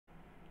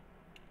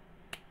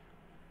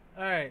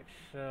Alright,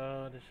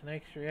 so this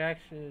next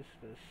reaction is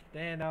the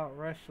Standout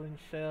Wrestling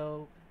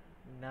Show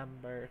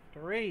number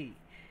 3.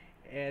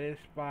 And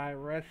it's by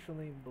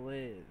Wrestling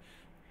Blizz.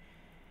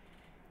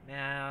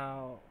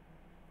 Now,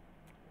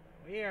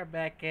 we are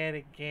back at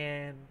it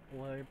again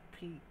when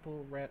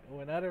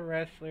when other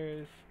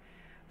wrestlers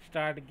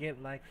start to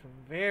get like some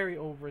very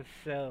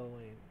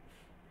oversellings.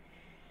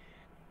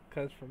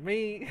 Cause for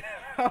me,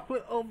 I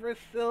would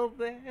oversell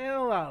the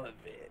hell out of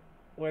it.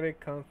 When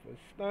it comes to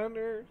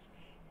stunners,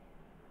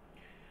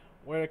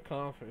 when it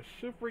comes to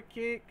super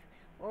kick,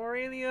 or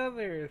any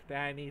others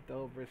that I need to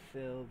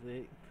oversell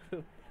it.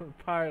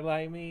 Part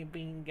like me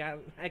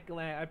acting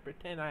like I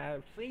pretend I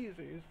have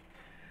Caesars.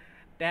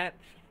 That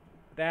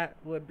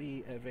would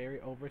be a very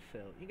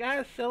oversell. You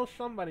gotta sell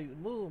somebody's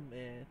move,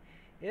 man.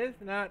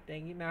 If not,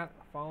 then you're not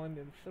following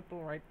the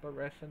simple right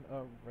direction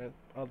of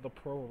the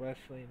pro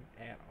wrestling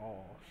at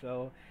all.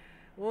 So,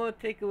 we'll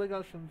take a look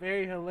at some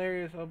very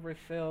hilarious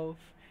oversells.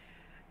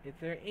 Is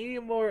there any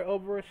more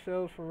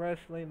oversells for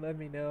wrestling? Let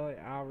me know.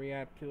 I'll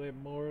react to it,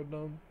 more of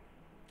them.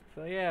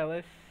 So yeah,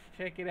 let's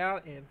check it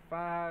out in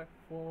 5,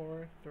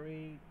 4,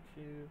 3,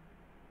 2. You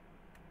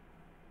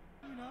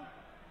know,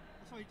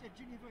 sorry,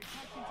 junior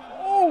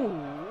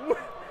oh!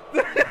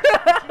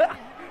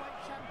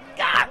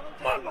 God,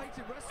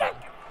 motherfucker!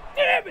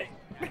 Damn it!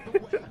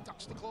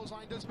 Ducks the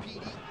clothesline, does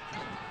Petey.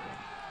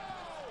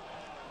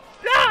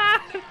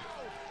 Ah!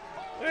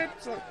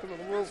 It's up to the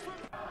rope.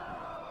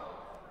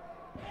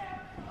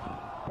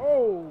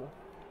 Oh!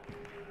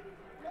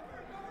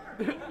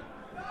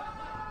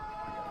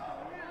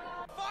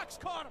 Fox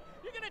caught him.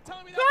 You're gonna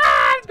tell me that?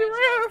 Ah, the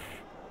ref!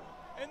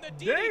 And the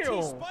DDT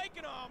Damn.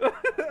 spiking him.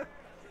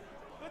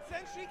 But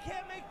since she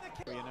can't make the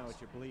kill, you know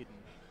you're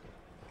bleeding.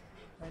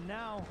 And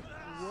now,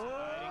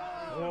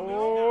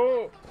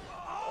 oh!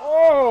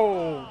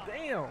 Oh!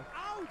 Damn!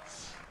 Ouch!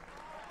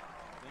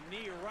 The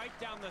knee right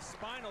down the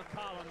spinal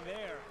column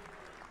there.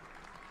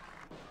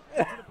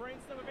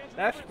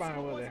 That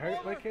spine was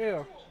hurt like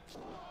hell.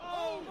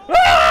 Oh!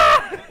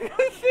 Ah! See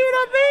what I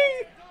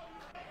mean?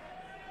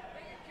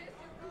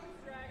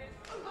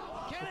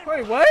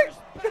 Wait, what?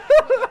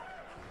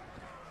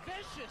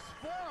 Vicious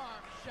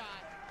forearm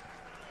shot.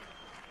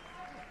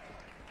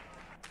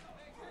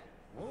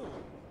 Whoa.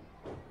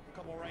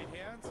 Couple right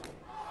hands.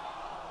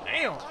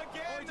 Damn.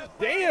 Again,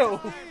 Damn.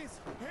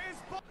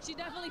 She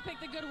definitely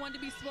picked a good one to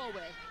be slow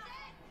with.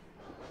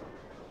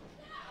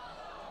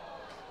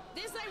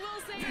 This I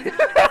will say is the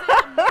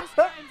most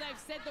times I've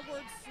said the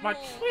word slow My in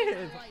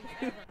chin. my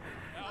life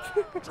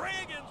ever.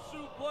 Dragon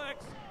suplex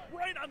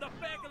right on the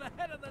back of the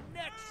head and the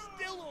neck,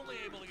 still only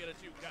able to get a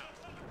 2 count.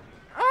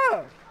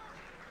 Oh!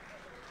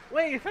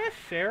 Wait, is that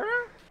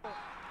Sarah?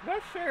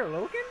 That's Sarah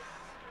Logan?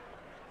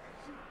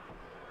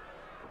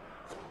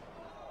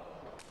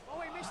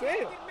 oh, he missed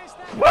Damn. that. He missed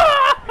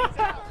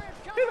that.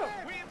 Hit him.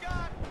 We've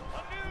got a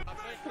new. I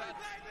think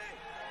that's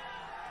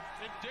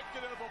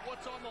indicative of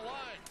what's on the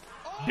line.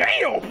 Oh!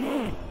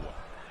 Damn!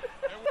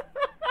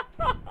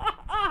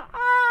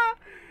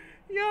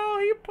 Yo,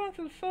 he punched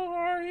him so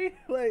hard, he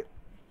like,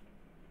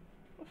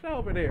 what's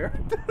over there?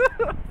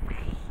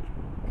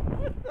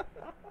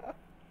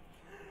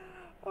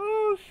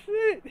 Oh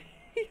shit!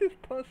 He just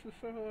punched him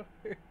so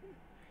hard.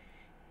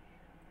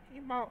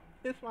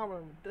 This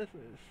mama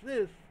doesn't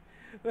exist.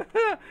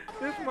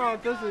 This mama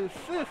doesn't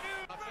exist.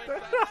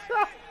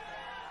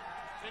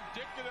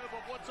 Indicative of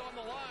what's on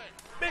the line.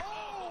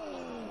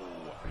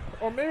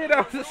 Or maybe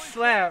that was a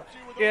slap.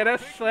 Yeah,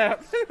 that's a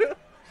slap.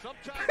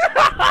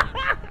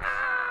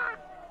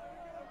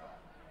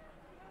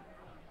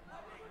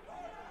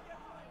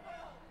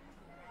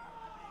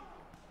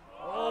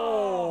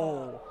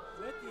 Oh.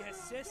 With the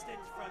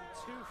assistance from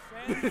 2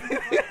 fans,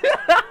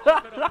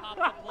 could have popped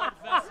the blood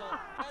vessel.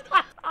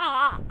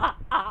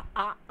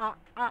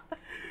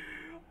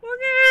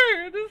 Look at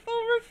her, this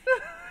over.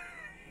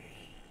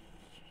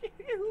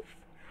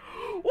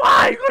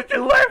 Why would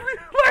you let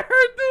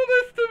her do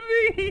this to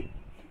me?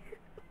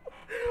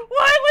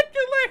 Why would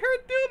you let her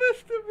do this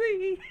to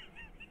me?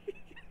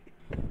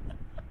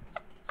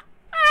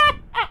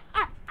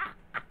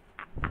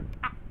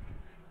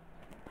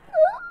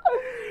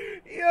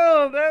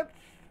 Yo,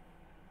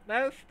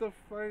 that's the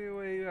funny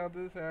way how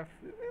this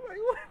happened. Like,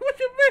 why would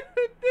you make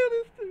her do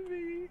this to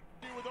me?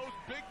 With those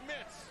big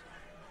mitts,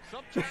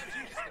 sometimes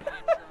you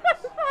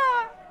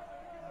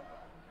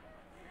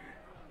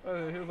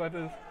He was like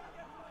this.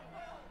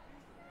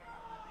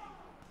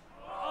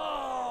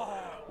 Oh!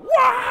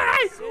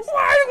 Why?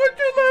 Why would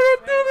you let her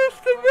do this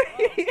to me?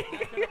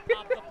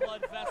 Pop the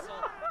blood vessel.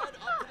 Up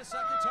to the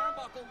second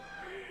turnbuckle.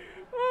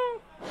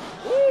 Oh.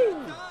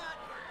 Ooh.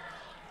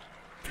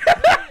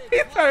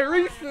 He's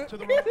Tyrese. To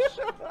the ropes.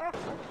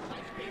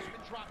 Nice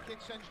basement drop kick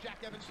sends Jack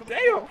Evans to the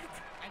Damn. floor.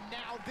 And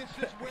now this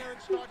is where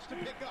it starts to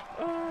pick up.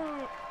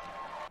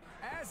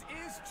 As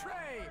is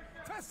Trey.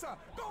 Tessa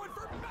going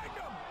for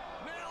Magnum.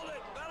 Nailed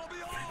it. That'll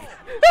be all.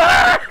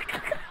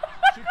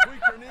 She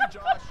tweaked her knee,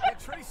 Josh. Yeah,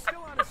 Trey's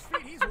still on his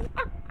feet. He's.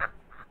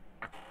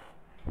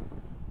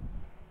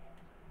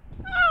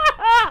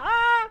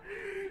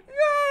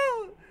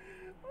 Yo,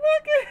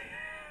 look at.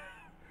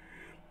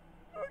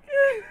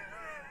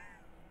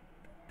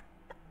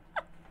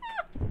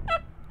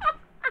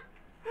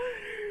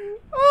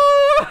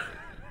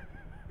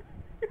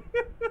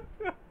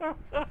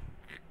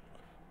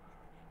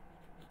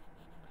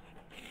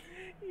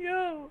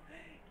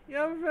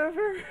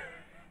 remember?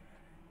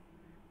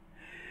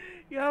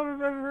 Y'all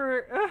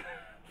remember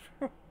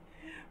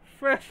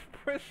Fresh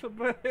Prince of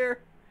Bel-Air?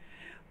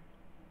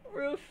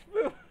 Real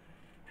smooth.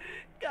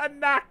 Got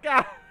knocked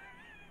out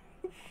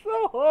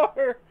so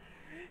hard.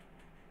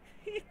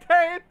 He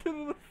turned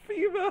into the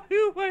female. He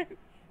was like,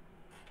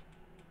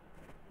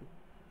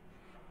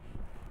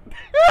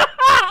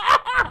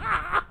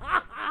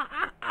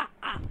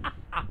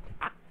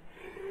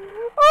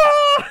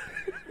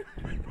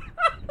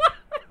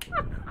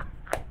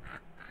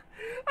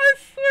 I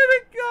swear to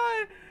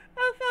God,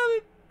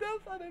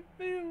 that's how they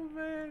feel,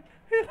 man.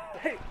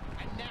 Like,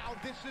 And now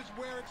this is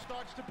where it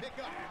starts to pick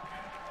up.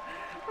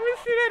 let me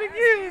see that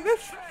again.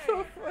 That's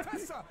so funny.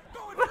 Tessa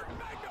going for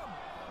Magnum.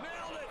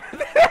 Nailed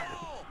it.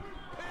 Oh,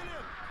 pin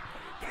him.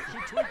 She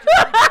tweaked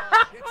her knee, Josh.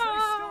 Yeah,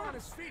 Trey's still on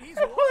his feet. He's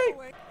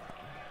wobbling.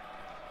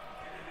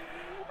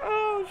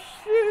 Oh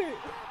shit.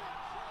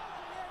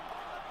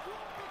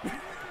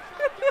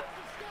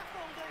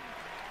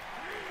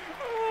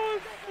 Oh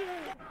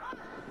shit.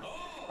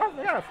 I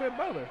forgot Finn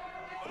Balor.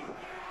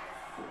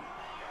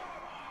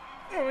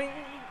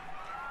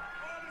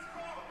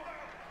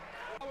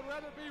 I would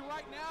rather be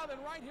right now than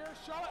right here in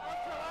Charlotte,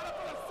 North Carolina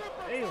for the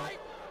super Damn. fight,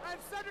 and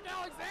Cedric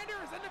Alexander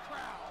is in the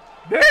crowd.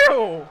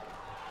 Damn!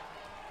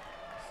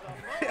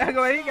 I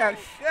go, he got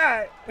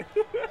shot.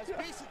 Has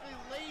basically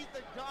laid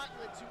the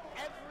gauntlet to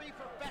every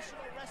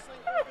professional wrestling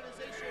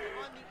organization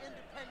on the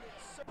independent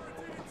circuit.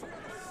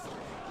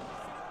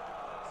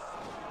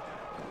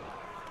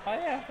 Oh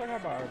yeah, I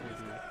forgot about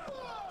RVD.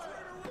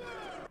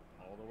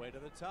 All the way to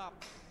the top.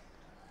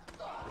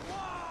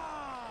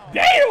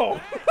 Damn!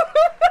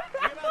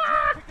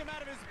 Picked him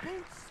out of his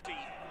boots.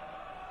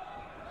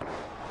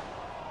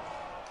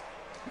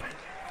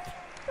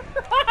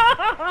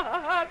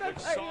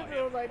 That's how you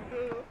feel like,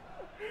 dude.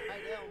 I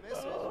know, this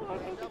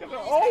was double.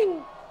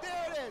 Oh!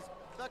 There it is.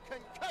 The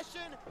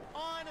concussion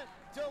on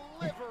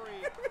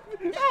delivery.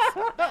 Hits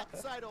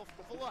backside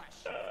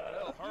flush.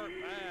 It'll hurt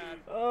bad.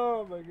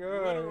 Oh my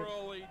God.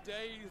 Literally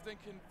dazed and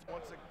confused.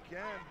 Once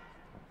again,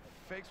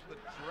 fakes with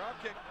a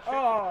drop kick.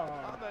 Oh.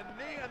 On the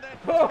knee and then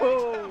Oh.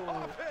 takes him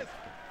off his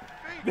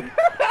feet.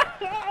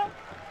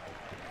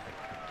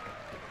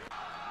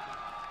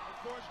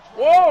 Of course,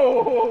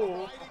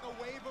 Whoa! riding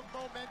a wave of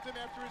momentum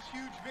after his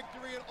huge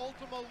victory at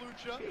Ultima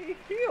Lucha.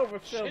 He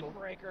overshot him.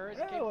 breaker as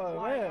it came Oh,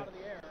 flying man. Out of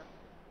the air.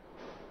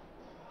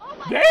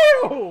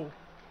 Damn!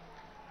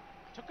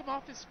 Took him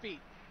off his feet.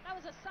 That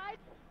was a side.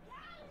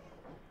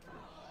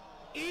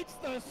 Eats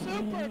the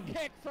super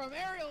kick from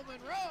Ariel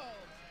Monroe.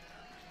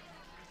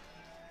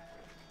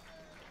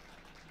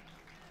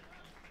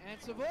 And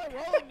Savoy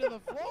rolling to the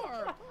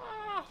floor.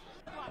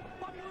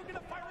 Bobby Roode gonna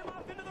fire him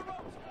off into the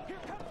ropes. Here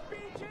comes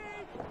BG.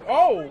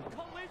 Oh!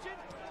 Collision.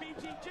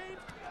 BG James,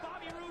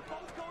 Bobby Roode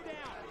both go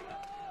down.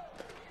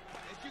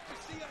 As you can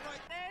see it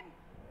right Then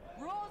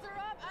rolls her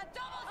up. A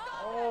double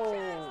stop. Oh.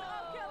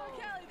 Killer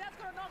Kelly. That's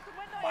going to knock the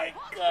window. My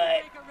Possibly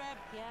God. make a rep.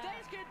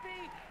 This could be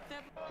the.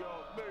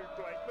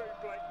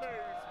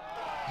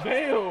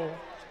 Damn!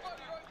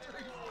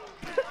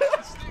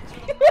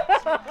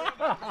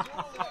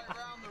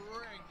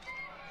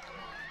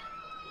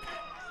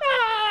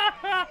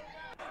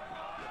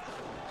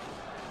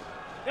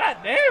 God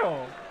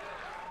damn!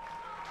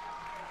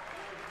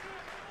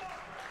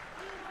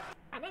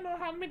 I don't know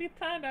how many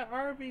times that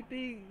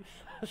RVD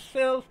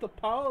sells the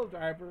pole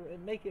driver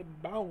and make it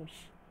bounce.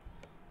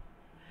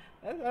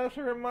 That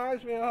also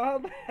reminds me of all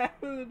that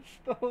happened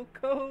with Stone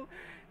Cold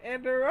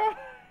and The Rock.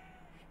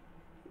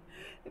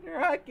 And The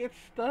Rock gets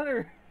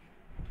stuttered.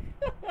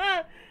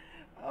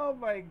 Oh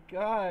my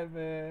God,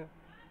 man.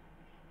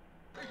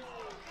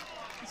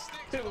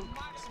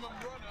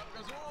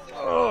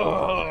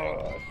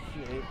 Oh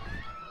shit.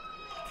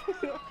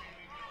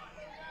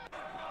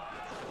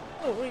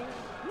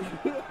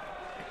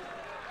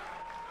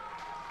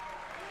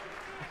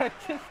 I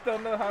just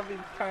don't know how many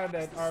times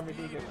that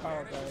RVD gets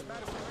powered down.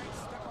 Madison Rain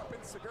step up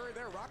in Segura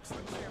there, rocks the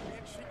champion.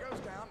 She goes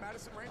down.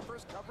 Madison Rain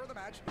first cover of the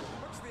match.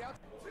 Looks to the out.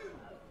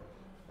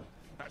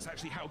 That's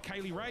actually how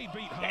Kaylee Ray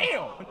beat her.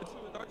 Damn! When the two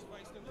of those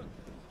faced, and look,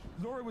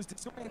 Laura was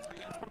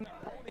disorientated from that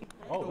rolling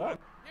Oh, cradle. that.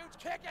 Huge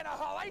kick and a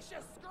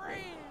hellacious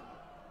scream.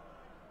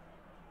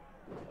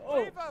 Oh.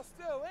 Leva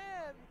still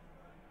in.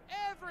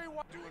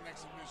 Everyone. Do an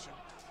exhibition.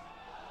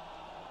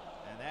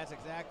 And that's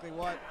exactly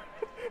what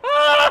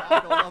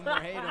Michael love him or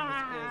hate him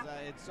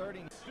is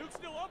inserting. Duke's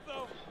still up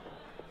though.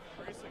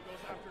 Grayson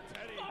goes after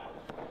Teddy.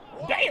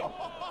 Damn!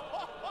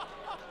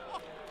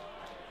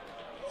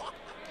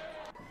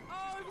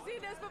 Oh, we've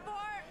seen this before.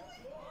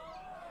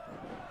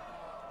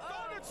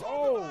 On the top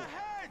Oh. of our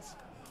heads!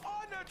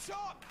 On the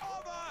top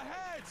of our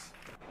heads!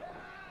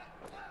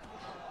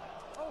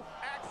 Oh,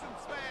 axe and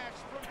smash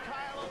from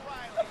Kyle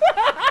O'Reilly.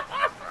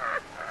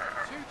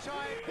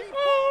 Two-time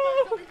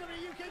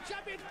WWE UK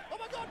champion. Oh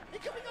my God,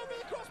 he's coming over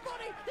the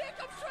crossbody. Here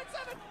comes Trent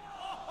Seven.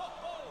 Oh,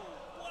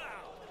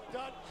 wow.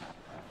 Done.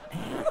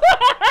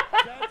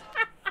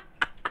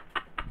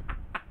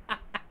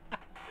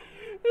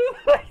 Who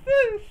like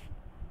this?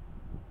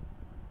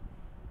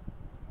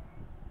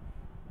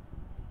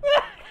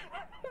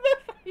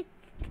 That's how you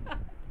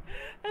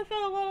I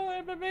saw a lot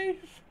of MMA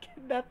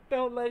get knocked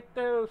out like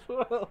that as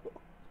well.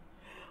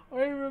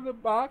 Or even the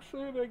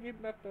boxer, they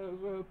get knocked out as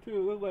well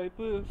too. Look like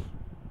this.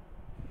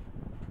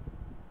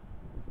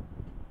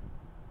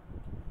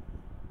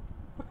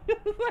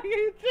 It's like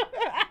you.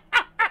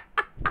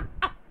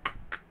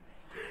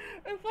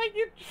 It's like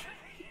you.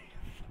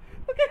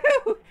 Look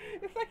at him.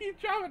 It's like he's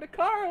driving the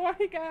car while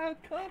he got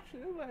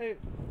unconscious. Like.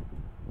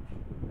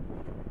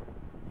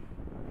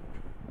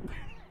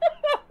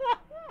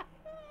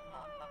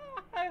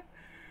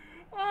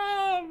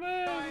 Oh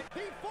man! The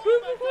This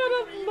former is what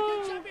I WWE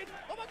love. champion.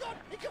 Oh my God!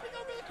 He's coming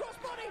over the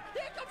crossbody.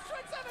 Here comes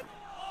Trent Seven.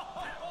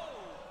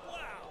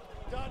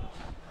 Done.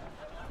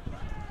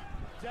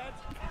 Dead.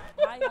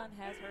 Ryan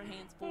has her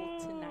hands full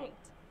tonight.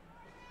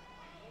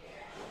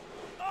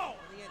 Oh,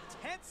 the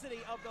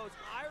intensity of those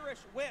Irish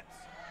whips.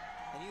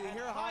 And you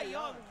hear Hai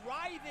Young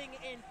writhing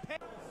in pain.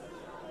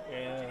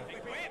 Yeah.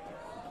 Big whip.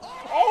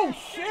 Oh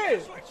shit!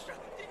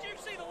 Did you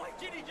see the way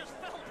Ginny just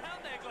fell down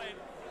there, Glenn?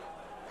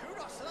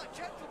 Kudos to that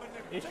gentleman.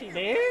 Is she Taking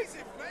dead?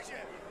 massive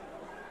measure.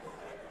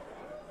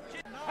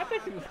 I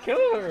think he was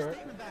killing her.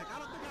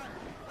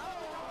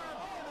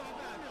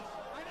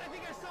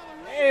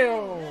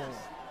 Ew.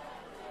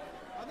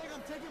 I think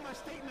I'm taking my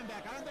statement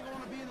back. I don't think I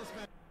want to be in this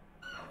match.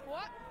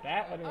 What?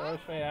 That would have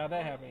say how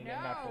that happened.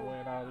 Get knocked away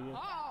and all of you.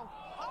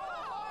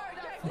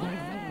 The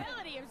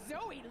flexibility of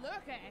Zoe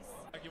Lucas.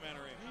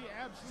 Documentary.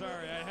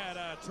 Sorry, I had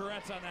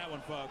Tourette's on that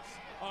one, folks.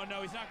 Oh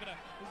no, he's not gonna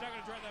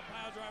drive that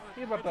pile driver.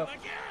 He about to. Like,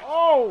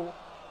 Oh.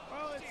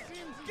 Well, it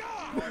seems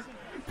God!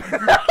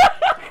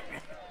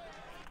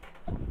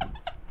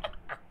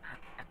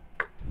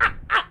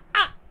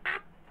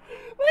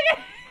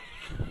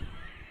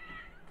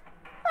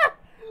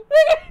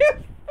 Look at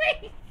his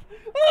face!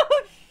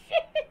 Oh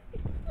shit!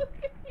 Look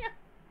at him!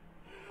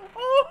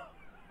 Oh!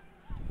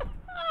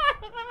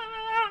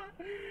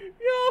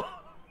 Yo!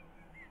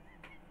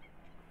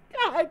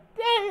 God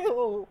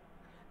damn!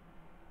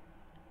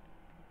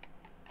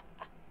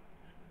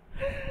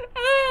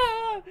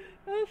 Ah!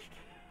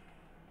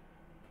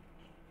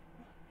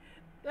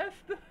 That's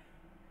the.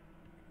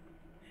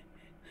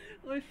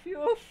 When she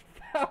will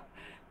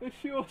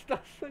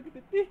stop sucking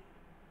the dick.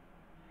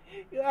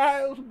 Your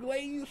eyes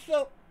glaze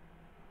up.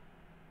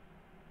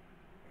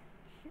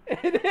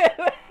 And then,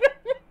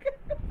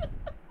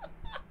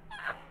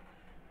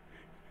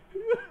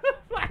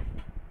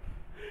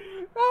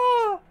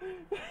 oh.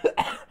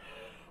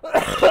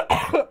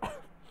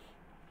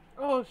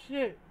 Oh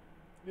shit.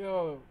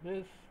 Yo,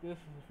 this is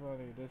funny.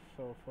 This is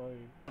so funny.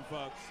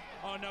 Folks.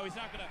 Oh no, he's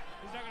not gonna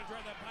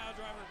drive that pile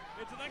driver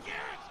into the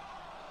garage.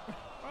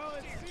 Well,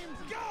 it seems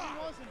he God!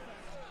 wasn't.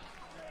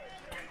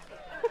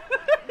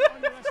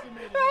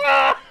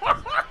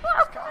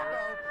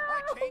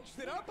 I changed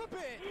it up a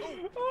bit.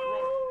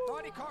 Oh,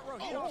 Donnie caught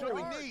Rohit off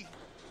the knee.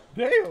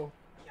 Damn.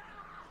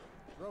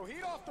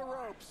 Rohit off the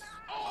ropes.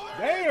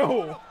 Damn.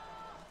 Go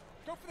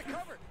for the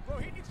cover.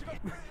 Rohit needs to go.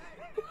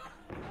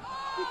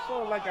 He's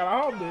so like an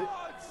omelet.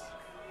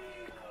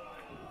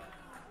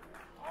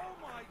 Oh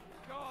my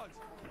God!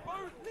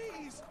 Both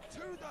knees to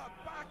the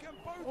back and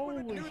both Holy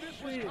women Knew this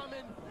shit. was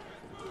coming.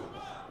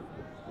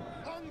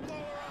 Hung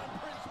lower on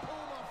Prince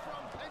Puma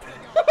from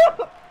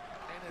Pentagon.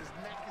 And his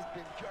neck has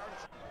been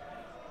jerked.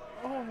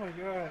 Oh my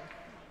god.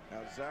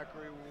 Now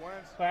Zachary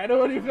Wentz. I know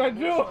what he's gonna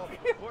do.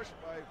 Pushed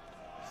by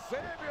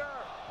Xavier.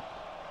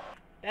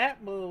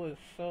 That move was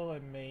so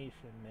amazing,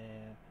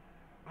 man.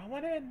 I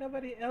wonder if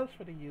nobody else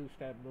would have used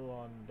that move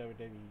on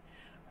WWE.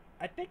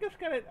 I think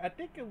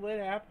it would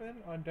happen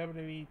on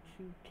WWE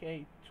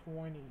 2K22,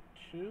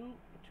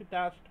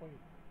 2020.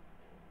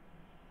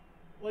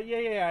 Well,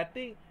 yeah. I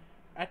think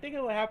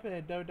it would happen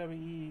in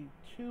WWE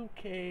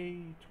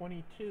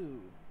 2K22.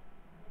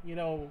 You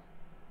know,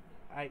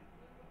 I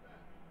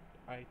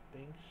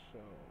think so.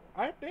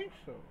 I think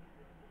so.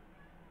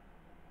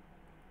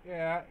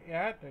 Yeah,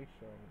 I think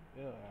so.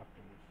 It'll happen.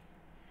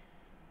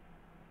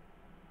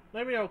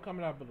 Let me know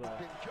coming up below.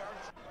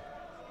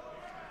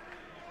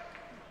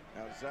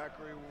 Now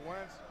Zachary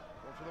Wentz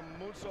going for the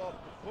moonsault,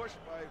 pushed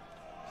by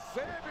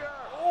Xavier.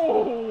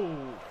 Oh!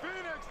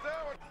 Phoenix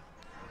there.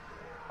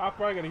 I'm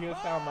probably gonna hear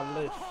sound on my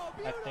list. Oh,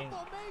 I think.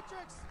 beautiful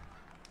Matrix.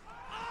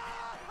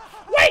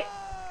 Wait!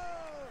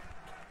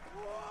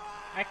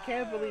 I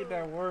can't believe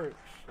that works.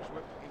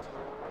 Whip into the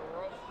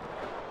rope.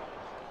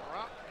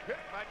 Rock hit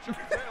by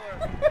Chuck Taylor.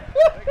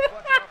 They can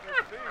flush off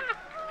their feet.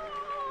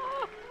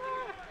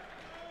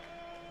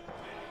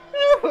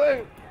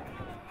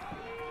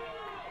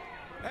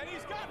 And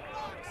he's got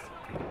knocks.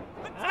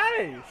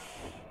 Nice.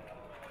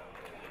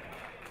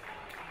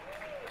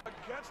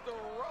 Against the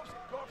ropes,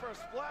 going for a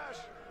splash.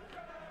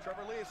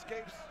 Trevor Lee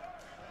escapes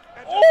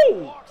and Oh!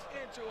 just walks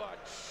into a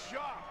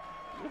chop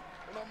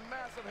in the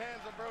massive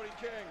hands of Brody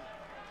King.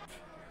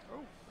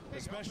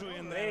 Especially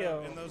in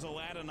Damn. those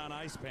Aladdin on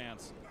ice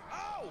pants.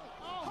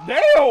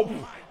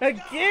 Damn!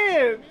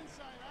 Again!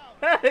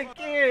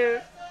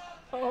 Again!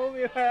 Oh,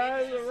 me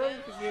eyes the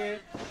ropes again.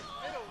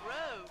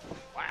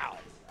 Wow.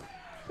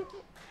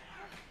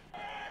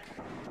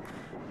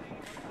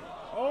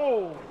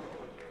 Oh.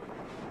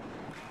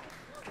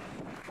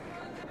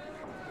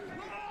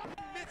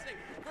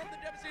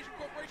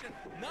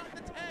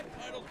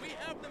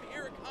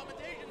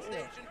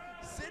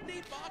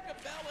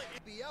 Bianca Belair.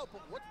 Be out,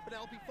 but what's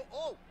Penelope for?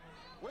 Oh,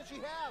 what does she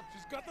have?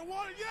 She's got the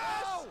one.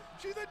 Yes! Oh!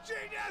 She's a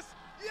genius!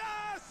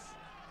 Yes!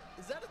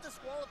 Is that a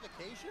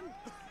disqualification?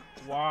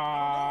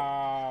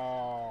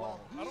 Wow. Well,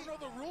 I don't know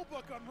the rule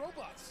book on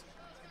robots.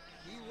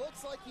 he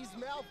looks like he's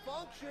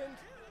malfunctioned.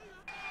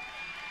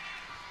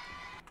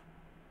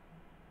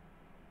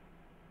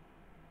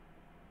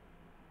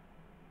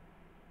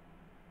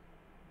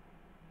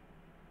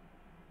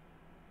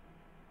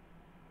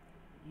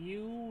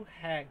 You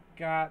had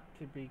got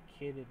to be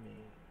kidding me.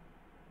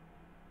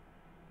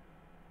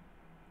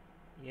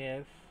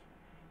 Yes,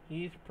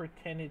 he's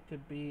pretended to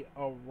be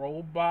a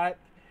robot.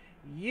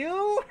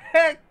 You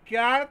had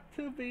got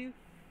to be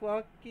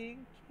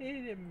fucking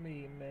kidding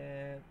me,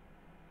 man.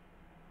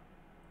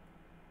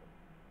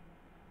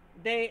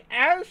 They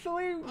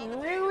actually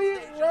really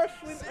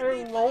wrestling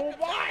a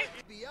robot?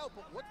 Be out,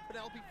 but what's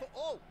Penelope for?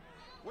 Oh,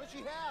 what does she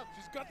have?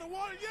 She's got the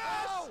one.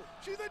 Yes! Oh!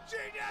 She's a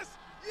genius!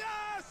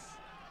 Yes!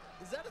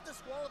 Is that a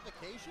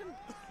disqualification?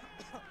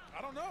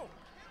 I don't know.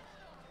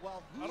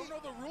 Well, I don't know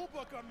the rule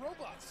book on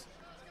robots.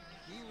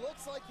 he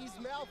looks like he's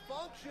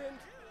malfunctioned.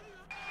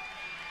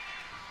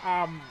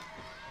 Oh my!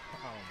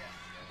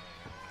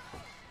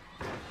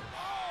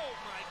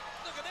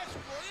 Look at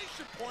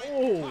exploration point.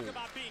 Oh. Talk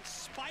about being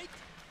spiked,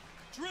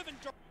 driven.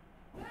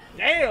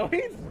 Damn,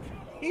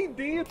 he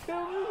did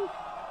tell me.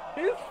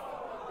 His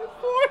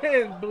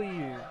forehead's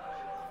bleeding.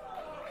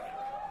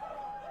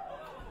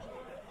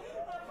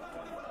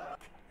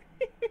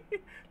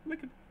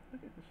 Look at his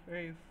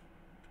face.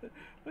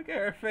 Look at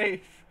her face.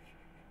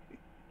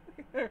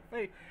 Look at her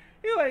face.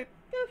 He like,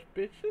 this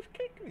bitch just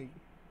kicked me.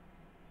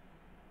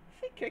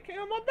 She kicking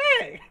on my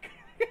back.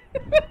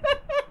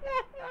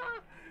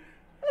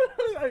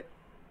 Like,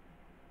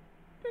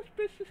 this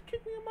bitch just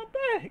kicked me on my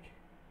back.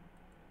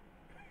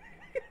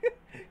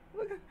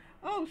 Look at,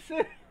 oh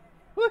shit.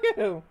 Look at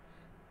him.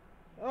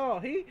 Oh,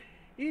 he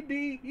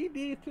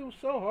did him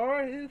so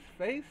hard his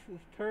face is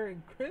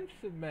turned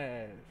crimson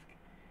mask.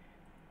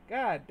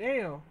 God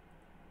damn.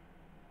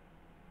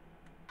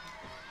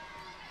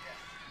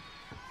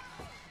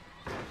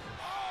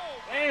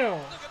 Damn.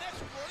 Look at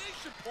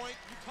exploration point.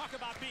 You talk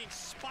about being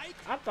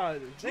spiked. I thought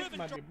his neck Driven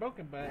might be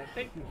broken, but I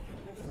think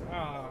it's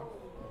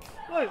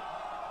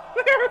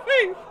look at her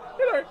face.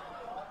 Look at her.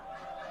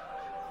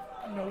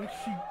 No,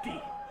 she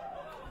did.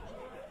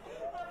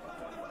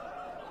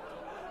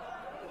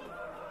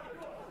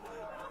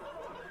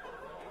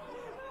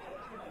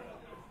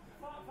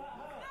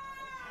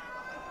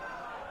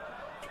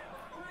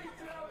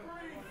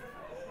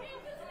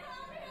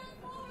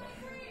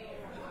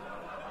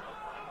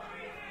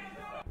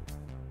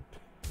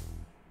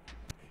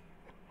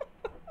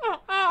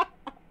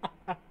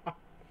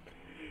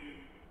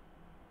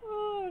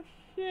 Oh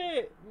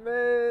shit,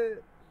 man.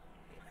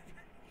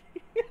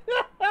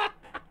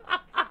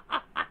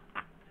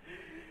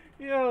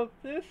 Yo,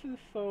 this is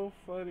so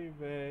funny,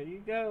 man. You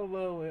gotta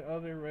love when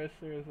other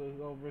wrestlers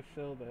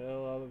oversell the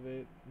hell out of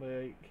it.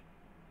 Like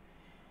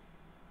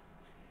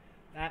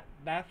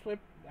that's what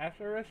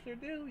wrestlers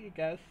do. You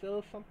gotta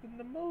sell something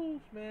to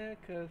move, man,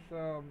 cause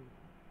the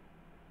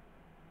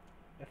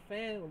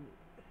fan,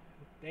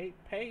 they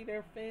pay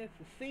their fans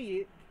to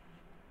see it,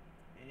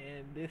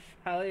 and this is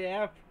how it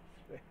happens,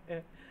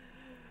 man.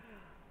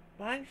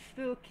 But I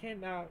still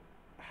cannot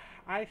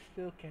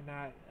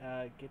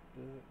get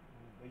to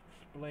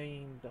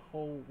explain the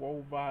whole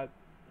robot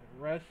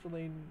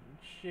wrestling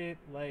shit.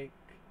 Like,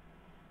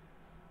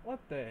 what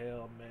the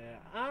hell, man?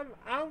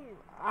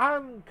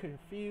 I'm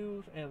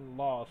confused and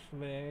lost,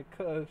 man,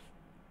 cause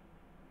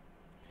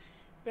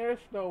there's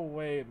no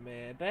way,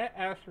 man. That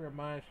actually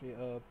reminds me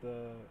of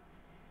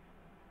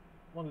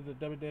one of the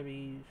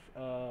WWE's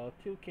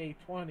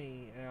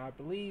 2K20, and I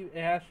believe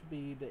it has to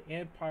be the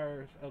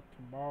Empires of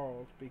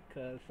Tomorrow's,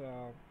 because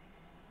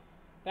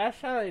that's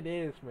how it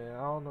is, man.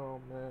 I don't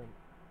know, man.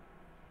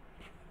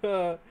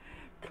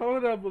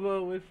 Comment down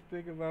below what you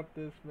think about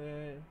this,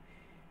 man,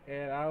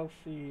 and I'll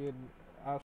see you in